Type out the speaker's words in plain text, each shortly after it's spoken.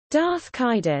Darth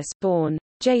Caedus, born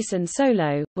Jacen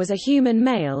Solo, was a human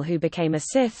male who became a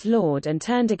Sith Lord and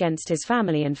turned against his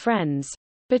family and friends,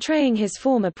 betraying his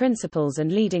former principles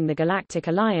and leading the Galactic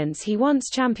Alliance he once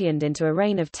championed into a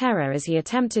reign of terror as he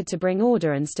attempted to bring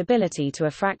order and stability to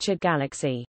a fractured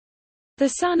galaxy. The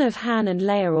son of Han and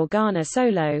Leia Organa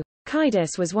Solo,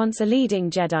 Caedus was once a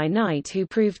leading Jedi Knight who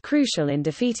proved crucial in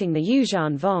defeating the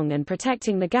Yuuzhan Vong and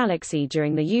protecting the galaxy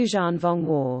during the Yuuzhan Vong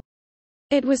War.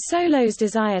 It was Solo's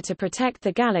desire to protect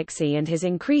the galaxy and his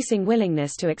increasing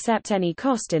willingness to accept any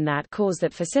cost in that cause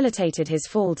that facilitated his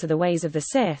fall to the ways of the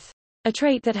Sith, a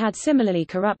trait that had similarly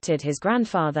corrupted his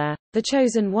grandfather, the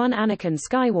Chosen One Anakin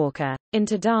Skywalker,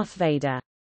 into Darth Vader.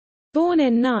 Born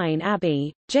in 9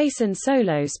 Abbey, Jacen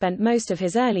Solo spent most of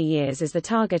his early years as the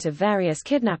target of various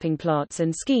kidnapping plots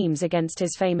and schemes against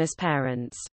his famous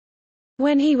parents.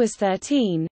 When he was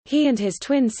 13, he and his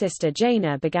twin sister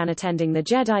Jaina began attending the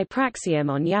Jedi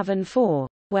Praxium on Yavin 4,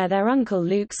 where their uncle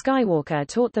Luke Skywalker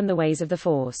taught them the ways of the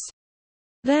Force.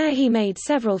 There he made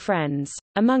several friends,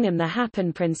 among them the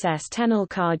Hapan princess Tenel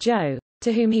Ka-Jo,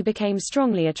 to whom he became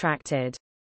strongly attracted.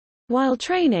 While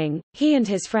training, he and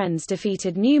his friends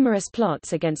defeated numerous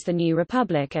plots against the New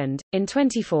Republic and, in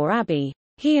 24 Abbey,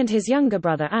 he and his younger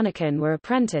brother Anakin were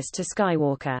apprenticed to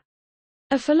Skywalker.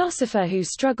 A philosopher who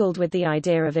struggled with the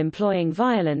idea of employing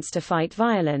violence to fight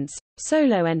violence,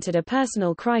 Solo entered a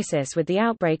personal crisis with the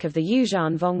outbreak of the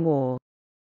Yuuzhan Vong War.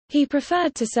 He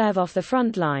preferred to serve off the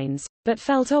front lines, but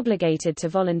felt obligated to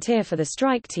volunteer for the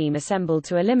strike team assembled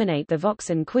to eliminate the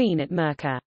Voxan Queen at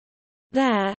Murka.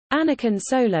 There, Anakin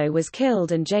Solo was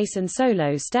killed and Jacen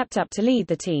Solo stepped up to lead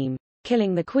the team,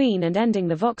 killing the Queen and ending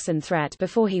the Voxan threat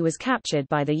before he was captured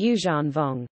by the Yuuzhan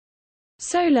Vong.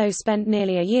 Solo spent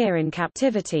nearly a year in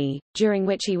captivity, during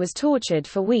which he was tortured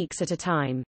for weeks at a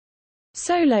time.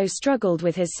 Solo struggled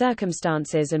with his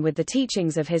circumstances and with the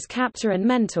teachings of his captor and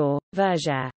mentor,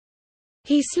 Vergere.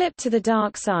 He slipped to the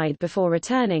dark side before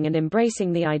returning and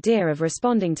embracing the idea of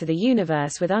responding to the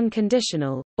universe with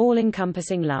unconditional,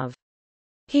 all-encompassing love.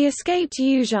 He escaped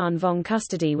Yuuzhan Vong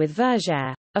custody with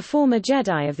Vergere, a former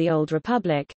Jedi of the Old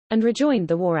Republic, and rejoined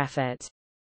the war effort.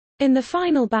 In the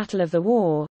final battle of the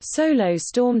war, Solo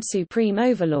stormed Supreme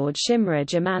Overlord Shimra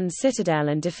Jaman's citadel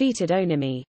and defeated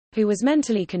Onimi, who was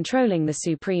mentally controlling the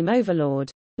Supreme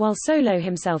Overlord, while Solo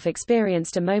himself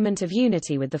experienced a moment of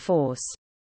unity with the Force.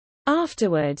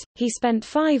 Afterward, he spent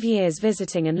 5 years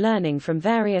visiting and learning from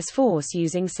various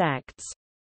Force-using sects.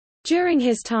 During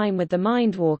his time with the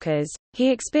Mindwalkers, he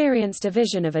experienced a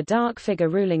vision of a dark figure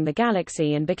ruling the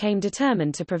galaxy and became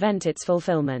determined to prevent its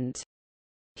fulfillment.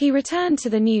 He returned to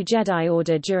the New Jedi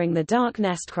Order during the Dark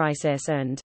Nest Crisis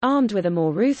and, armed with a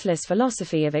more ruthless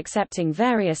philosophy of accepting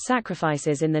various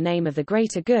sacrifices in the name of the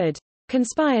greater good,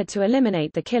 conspired to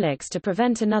eliminate the Killiks to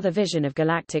prevent another vision of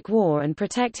galactic war and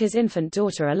protect his infant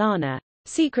daughter Alana,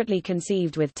 secretly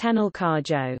conceived with Tenel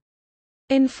Ka-Jo.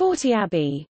 In 40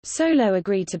 Abbey, Solo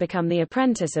agreed to become the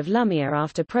apprentice of Lumiya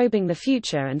after probing the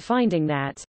future and finding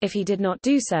that, if he did not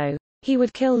do so, he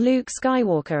would kill Luke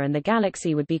Skywalker and the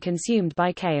galaxy would be consumed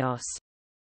by chaos.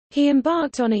 He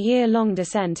embarked on a year-long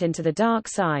descent into the dark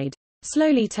side,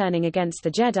 slowly turning against the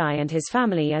Jedi and his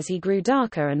family as he grew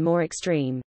darker and more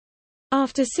extreme.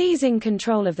 After seizing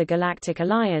control of the Galactic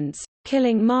Alliance,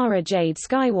 killing Mara Jade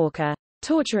Skywalker,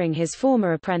 torturing his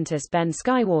former apprentice Ben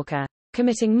Skywalker,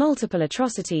 committing multiple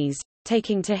atrocities,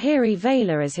 taking Tahiri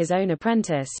Vela as his own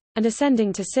apprentice, and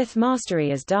ascending to Sith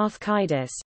mastery as Darth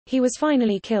Caedus, he was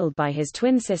finally killed by his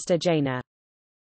twin sister Jaina.